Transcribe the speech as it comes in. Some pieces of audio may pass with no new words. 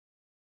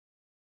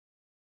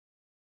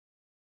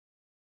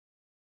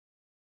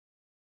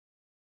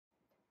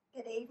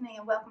Good evening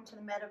and welcome to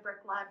the Meadowbrook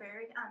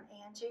Library. I'm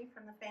Angie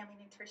from the Family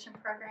Nutrition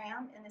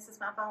Program, and this is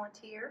my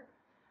volunteer,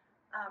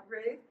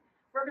 Ruth.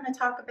 We're going to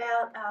talk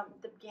about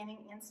the beginning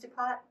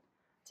Instapot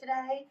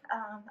today.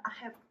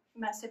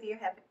 Most of you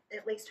have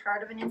at least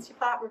heard of an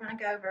Instapot. We're going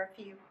to go over a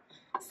few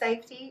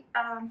safety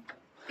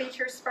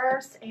features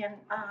first and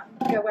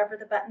go over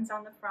the buttons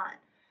on the front.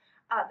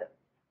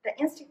 The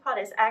Instapot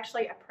is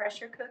actually a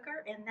pressure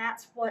cooker, and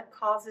that's what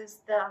causes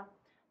the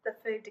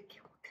food to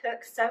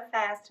cook so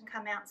fast and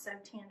come out so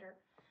tender.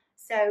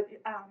 So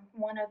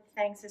one of the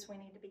things is we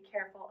need to be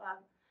careful of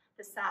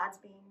the sides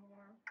being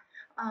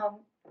warm.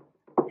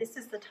 This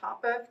is the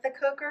top of the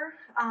cooker.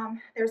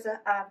 There's a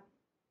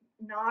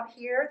knob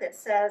here that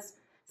says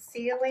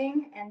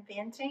sealing and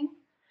venting.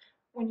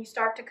 When you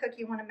start to cook,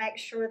 you want to make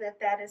sure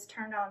that that is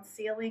turned on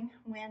sealing.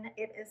 When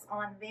it is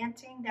on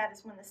venting, that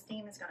is when the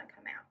steam is going to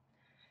come out.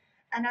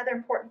 Another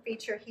important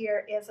feature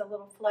here is a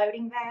little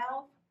floating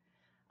valve.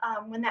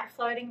 When that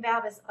floating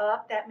valve is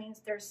up, that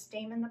means there's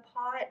steam in the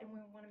pot, and we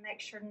want to make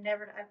sure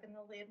never to open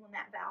the lid when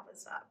that valve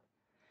is up.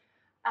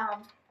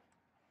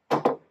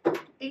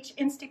 Each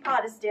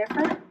Instapot is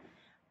different.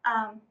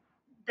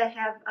 They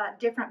have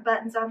different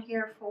buttons on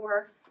here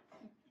for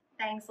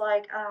things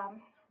like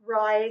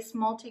rice,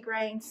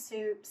 multigrain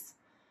soups,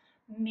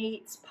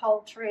 meats,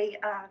 poultry.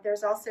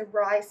 There's also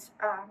rice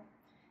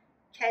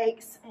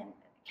cakes, and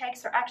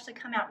cakes are actually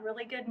come out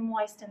really good and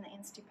moist in the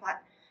Instapot.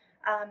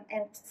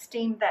 And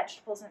steamed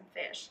vegetables and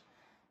fish.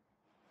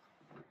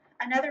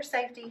 Another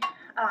safety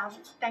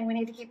thing we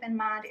need to keep in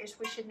mind is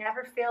we should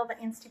never fill the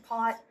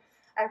Instapot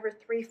over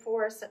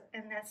 3/4,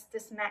 and that's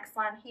this max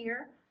line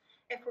here.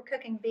 If we're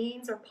cooking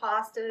beans or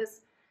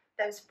pastas,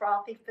 those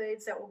frothy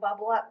foods that will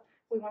bubble up,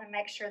 we want to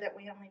make sure that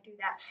we only do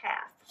that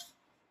half.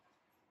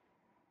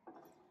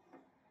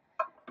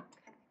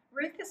 Okay.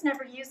 Ruth has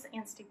never used the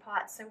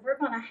Instapot, so we're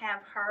going to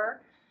have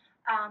her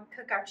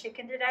cook our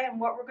chicken today, and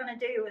what we're going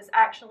to do is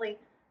actually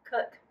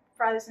cook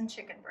frozen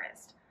chicken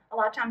breast. A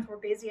lot of times we're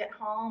busy at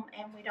home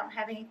and we don't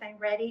have anything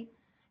ready.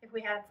 If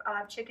we have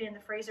chicken in the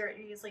freezer, it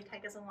usually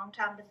takes us a long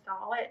time to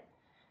thaw it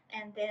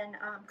and then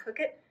cook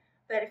it.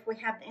 But if we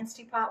have the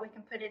Instapot, we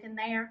can put it in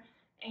there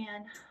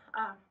and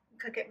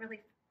cook it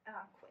really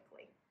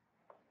quickly.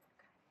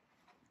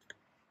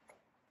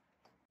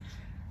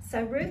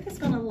 So Ruth is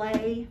going to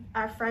lay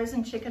our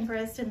frozen chicken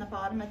breast in the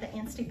bottom of the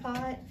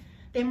Instapot.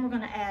 Then we're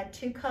going to add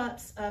 2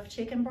 cups of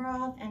chicken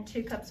broth and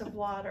 2 cups of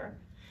water.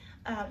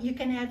 You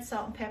can add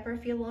salt and pepper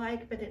if you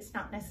like, but it's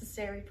not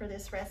necessary for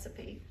this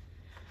recipe.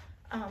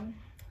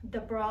 The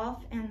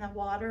broth and the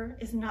water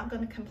is not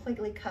going to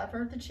completely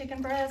cover the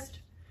chicken breast,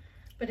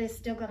 but it's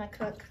still going to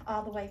cook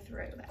all the way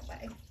through that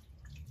way.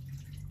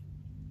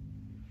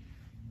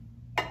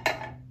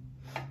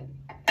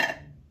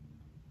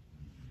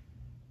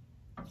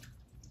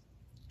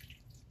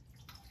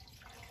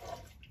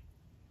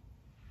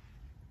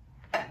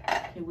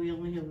 Okay, we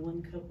only have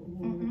 1 cup of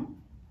water. Mm-hmm.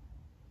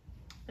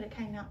 But it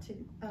came out to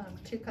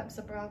 2 cups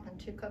of broth and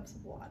 2 cups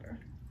of water.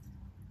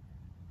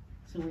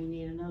 So we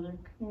need another?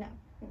 No,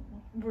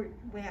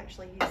 we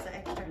actually use the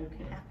extra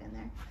half in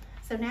there.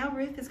 So now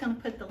Ruth is going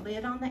to put the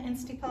lid on the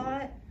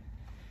Instapot.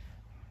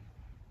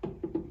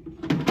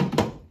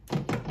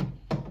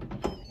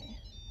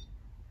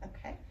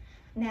 Okay.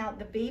 Now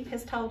the beep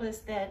has told us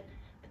that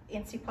the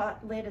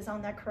Instapot lid is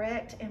on there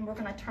correct, and we're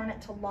going to turn it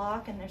to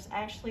lock, and there's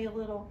actually a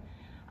little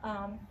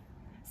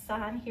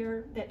sign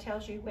here that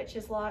tells you which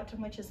is locked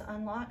and which is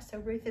unlocked. So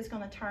Ruth is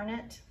going to turn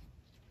it,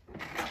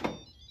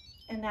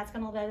 and that's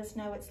going to let us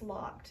know it's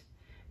locked.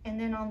 And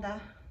then on the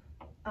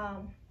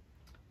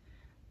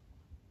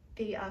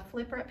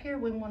flipper up here,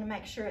 we want to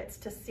make sure it's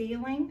to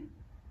sealing.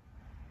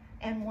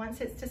 And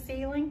once it's to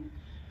sealing,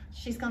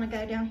 she's going to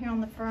go down here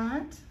on the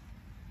front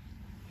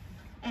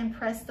and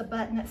press the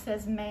button that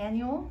says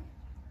manual.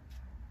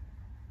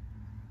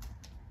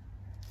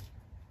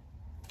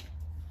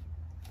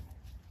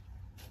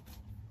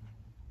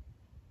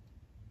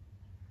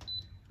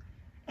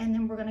 And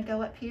then we're going to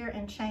go up here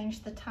and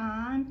change the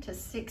time to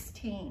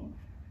 16.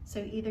 So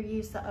either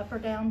use the up or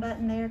down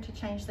button there to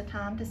change the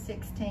time to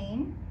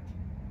 16.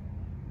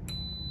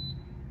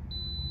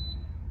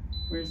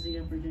 Where's the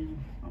up or down?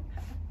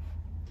 Okay.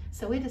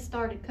 So we just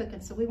started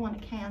cooking, so we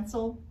want to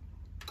cancel.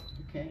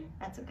 Okay.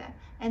 That's okay.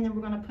 And then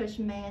we're going to push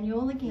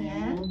manual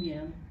again. Manual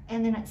again.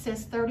 And then it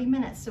says 30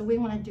 minutes, so we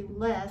want to do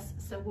less.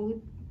 So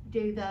we'll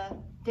do the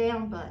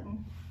down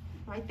button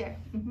right there.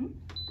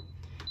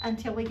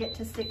 Until we get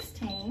to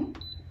 16.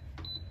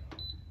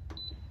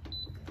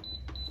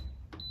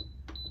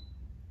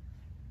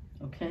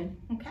 Okay.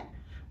 Okay.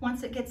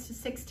 Once it gets to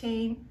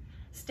 16,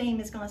 steam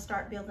is going to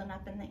start building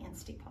up in the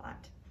Instapot.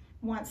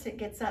 Once it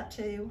gets up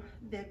to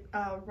the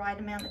right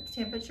amount of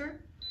temperature,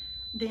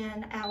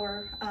 then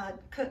our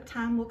cook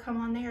time will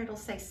come on there. It'll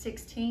say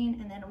 16,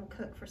 and then it will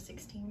cook for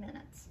 16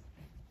 minutes.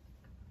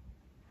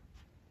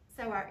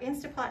 So our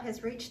Instapot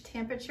has reached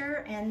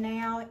temperature, and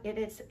now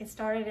it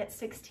started at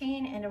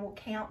 16, and it will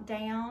count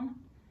down,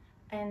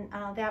 and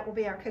that will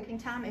be our cooking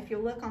time. If you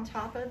look on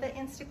top of the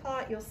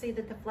Instapot, you'll see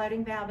that the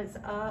floating valve is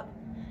up,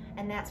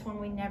 and that's when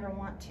we never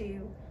want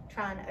to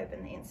try and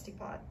open the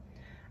Instapot.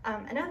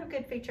 Another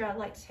good feature I'd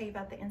like to tell you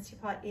about the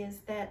Instapot is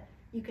that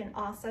you can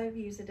also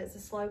use it as a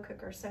slow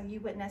cooker, so you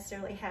wouldn't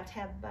necessarily have to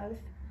have both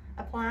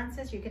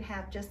appliances. You could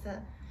have just the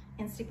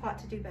Instapot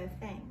to do both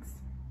things.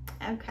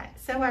 Okay,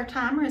 so our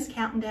timer is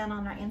counting down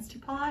on our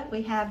Instapot.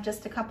 We have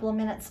just a couple of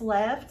minutes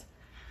left.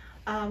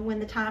 When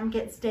the time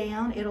gets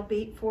down, it'll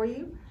beep for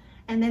you.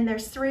 And then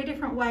there's 3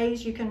 different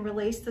ways you can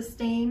release the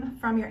steam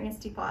from your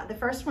Instapot. The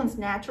first one's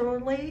natural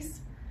release.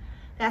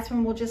 That's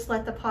when we'll just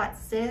let the pot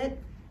sit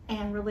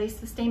and release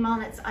the steam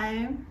on its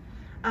own.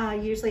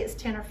 Usually it's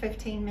 10 or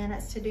 15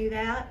 minutes to do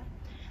that.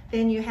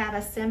 Then you have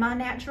a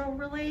semi-natural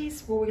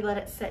release where we let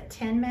it sit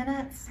 10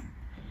 minutes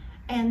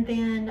and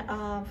then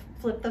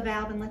flip the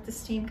valve and let the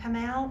steam come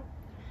out.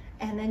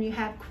 And then you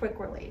have quick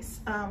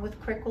release. With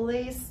quick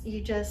release,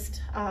 you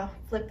just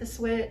flip the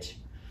switch,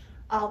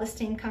 all the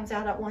steam comes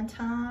out at one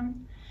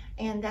time,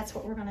 and that's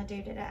what we're gonna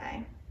do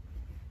today.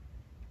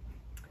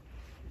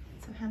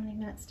 So how many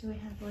minutes do we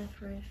have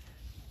left, Ruth?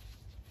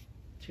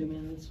 2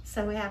 minutes.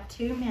 So we have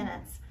 2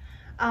 minutes.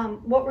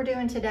 What we're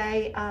doing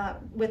today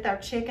with our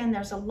chicken,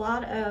 there's a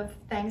lot of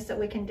things that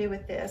we can do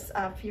with this.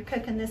 If you're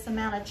cooking this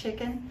amount of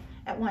chicken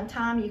at one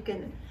time, you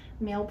can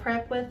meal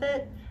prep with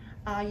it.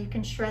 You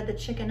can shred the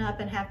chicken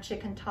up and have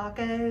chicken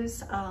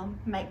tacos,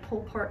 make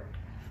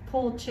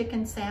pulled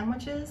chicken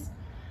sandwiches.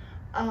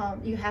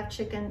 You have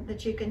chicken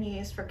that you can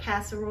use for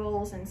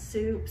casseroles and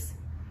soups,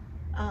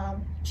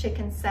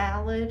 chicken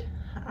salad.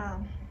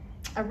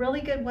 A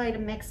really good way to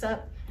mix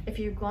up if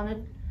you're going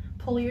to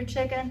pull your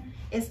chicken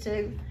is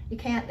you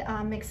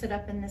can't mix it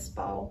up in this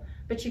bowl,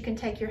 but you can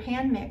take your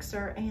hand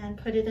mixer and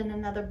put it in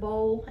another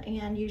bowl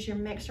and use your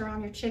mixer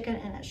on your chicken,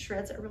 and it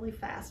shreds it really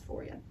fast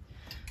for you.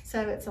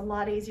 So it's a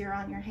lot easier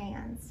on your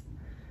hands.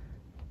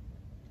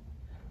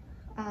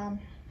 And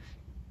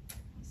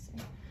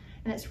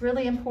it's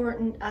really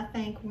important, I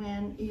think,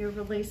 when you're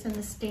releasing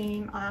the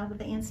steam out of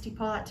the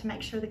Instapot to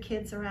make sure the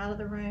kids are out of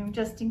the room,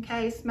 just in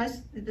case.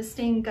 Most of the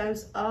steam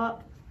goes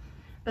up,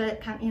 but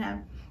it kind of, you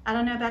know, I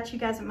don't know about you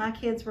guys, but my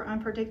kids were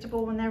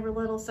unpredictable when they were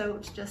little, so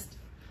it's just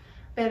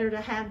better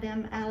to have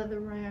them out of the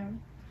room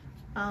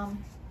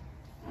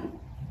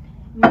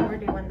when we're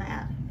doing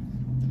that.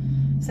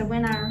 So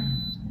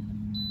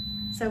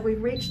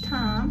we've reached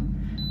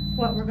time.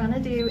 What we're gonna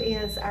do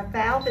is our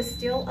valve is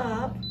still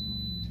up.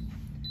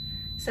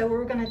 So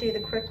we're gonna do the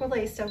quick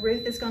release. So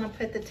Ruth is gonna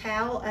put the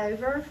towel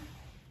over.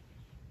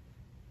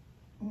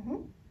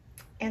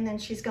 And then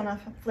she's gonna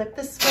flip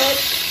the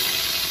switch.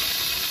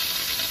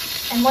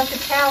 And what the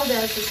towel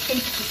does is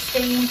keep the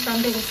steam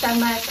from being so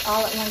much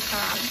all at one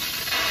time.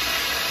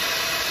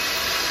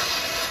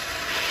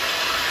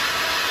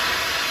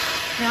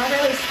 Now it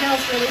really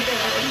smells really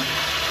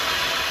good.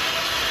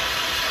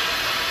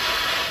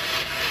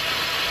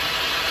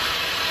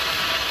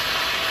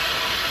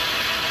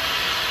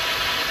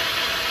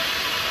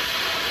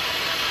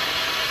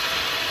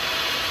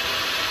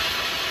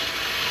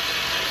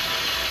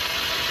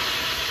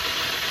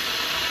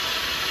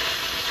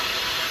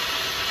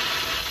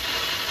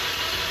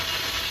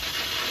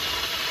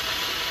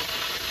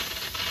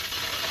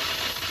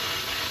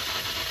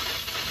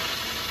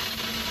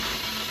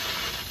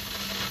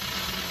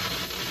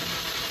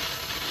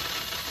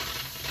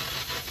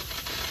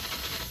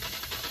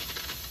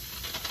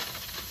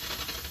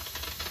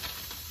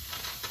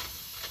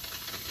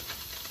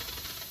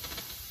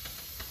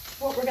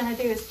 What we're going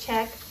to do is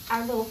check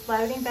our little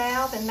floating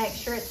valve and make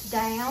sure it's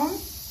down.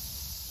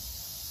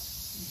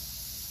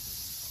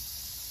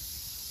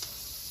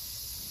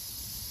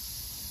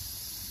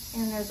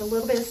 And there's a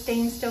little bit of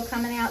steam still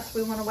coming out,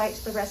 so we want to wait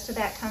till the rest of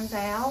that comes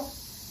out.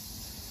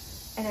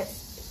 And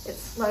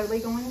it's slowly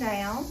going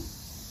down.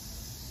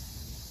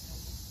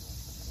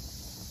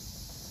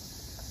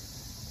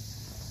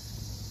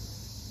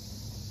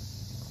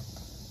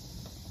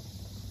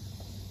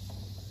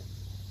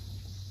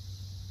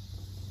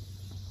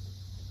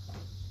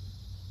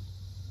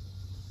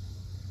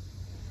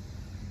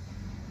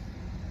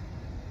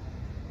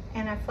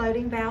 And our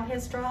floating valve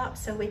has dropped,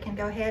 so we can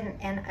go ahead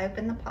and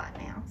open the pot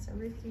now. So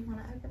Ruth, do you want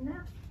to open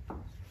that?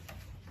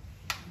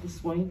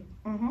 This way?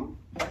 Mm-hmm.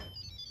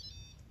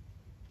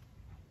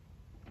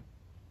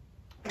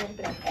 A little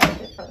bit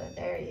further.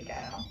 There you go.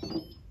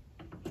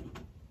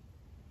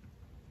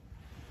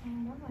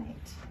 All right.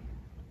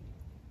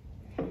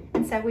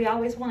 And so we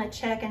always want to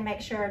check and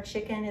make sure our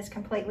chicken is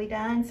completely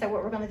done. So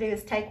what we're going to do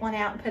is take one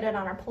out and put it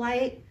on our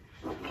plate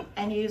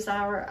and use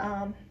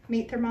our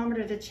meat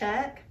thermometer to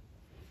check.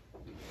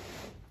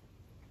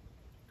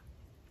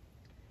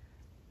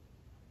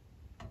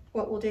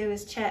 What we'll do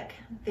is check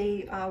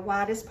the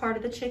widest part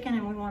of the chicken,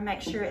 and we want to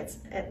make sure it's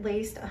at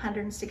least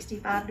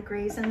 165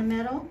 degrees in the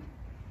middle.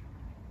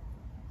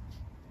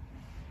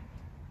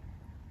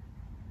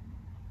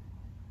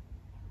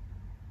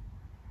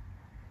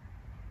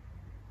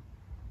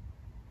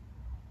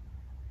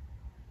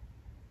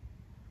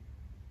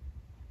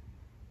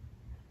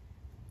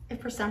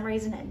 If for some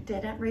reason it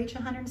didn't reach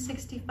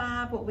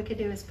 165, what we could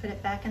do is put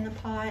it back in the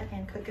pot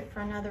and cook it for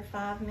another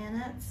 5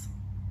 minutes.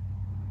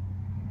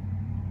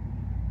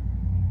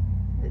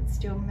 It's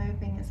still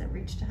moving. Has it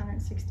reached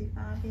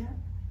 165 yet?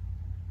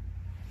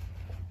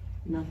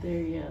 Not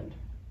there yet.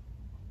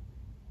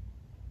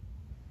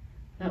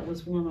 That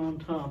was one on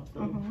top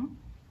though. Mm-hmm.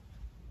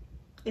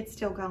 It's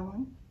still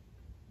going.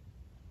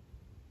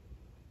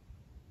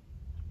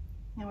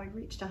 Now we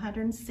reached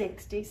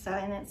 160, so,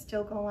 and it's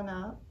still going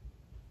up.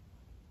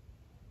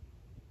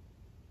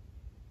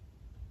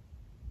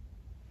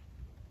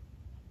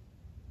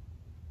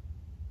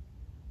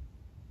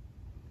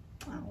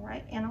 All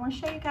right, and I want to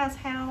show you guys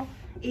how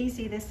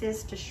easy this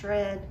is to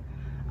shred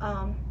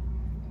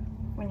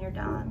when you're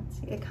done.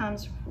 See, it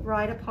comes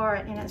right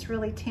apart and it's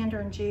really tender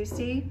and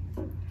juicy.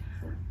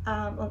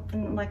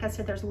 And like I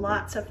said, there's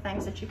lots of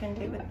things that you can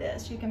do with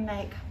this. You can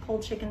make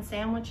pulled chicken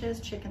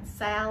sandwiches, chicken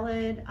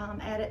salad,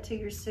 add it to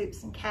your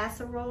soups and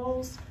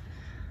casseroles.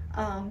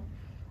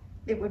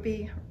 It would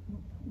be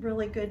a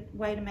really good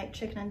way to make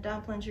chicken and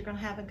dumplings. You're going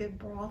to have a good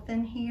broth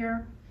in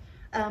here.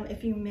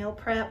 If you meal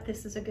prep,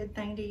 this is a good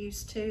thing to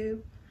use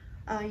too.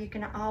 You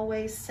can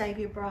always save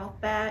your broth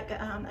back.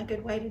 A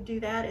good way to do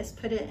that is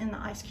put it in the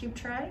ice cube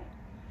tray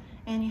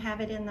and you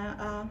have it in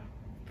the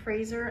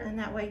freezer, and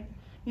that way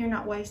you're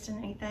not wasting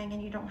anything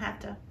and you don't have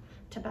to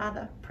buy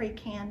the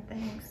pre-canned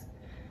things.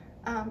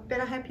 But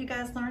I hope you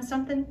guys learned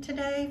something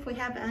today. If we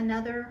have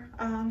another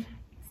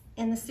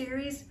in the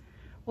series,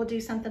 we'll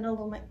do something a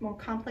little bit more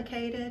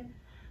complicated.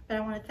 But I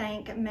want to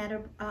thank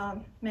Meadowbrook,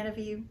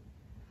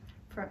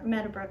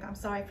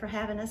 for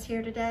having us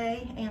here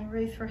today, and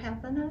Ruth for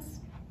helping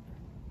us.